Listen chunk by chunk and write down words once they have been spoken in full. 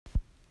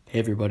Hey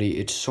everybody,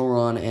 it's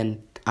Sauron,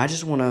 and I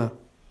just want to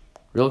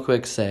real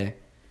quick say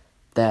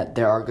that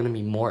there are going to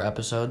be more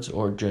episodes,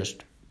 or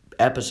just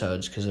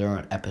episodes, because there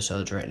aren't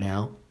episodes right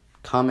now,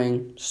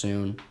 coming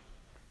soon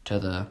to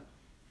the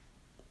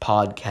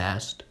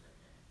podcast.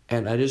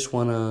 And I just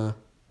want to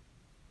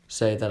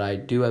say that I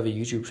do have a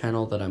YouTube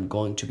channel that I'm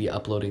going to be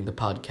uploading the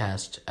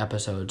podcast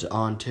episodes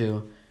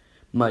onto.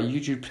 My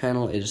YouTube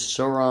channel is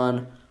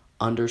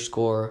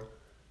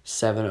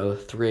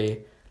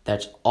Sauron_703.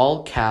 That's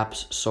all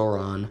caps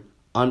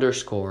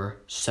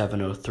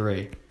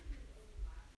Sauron_703.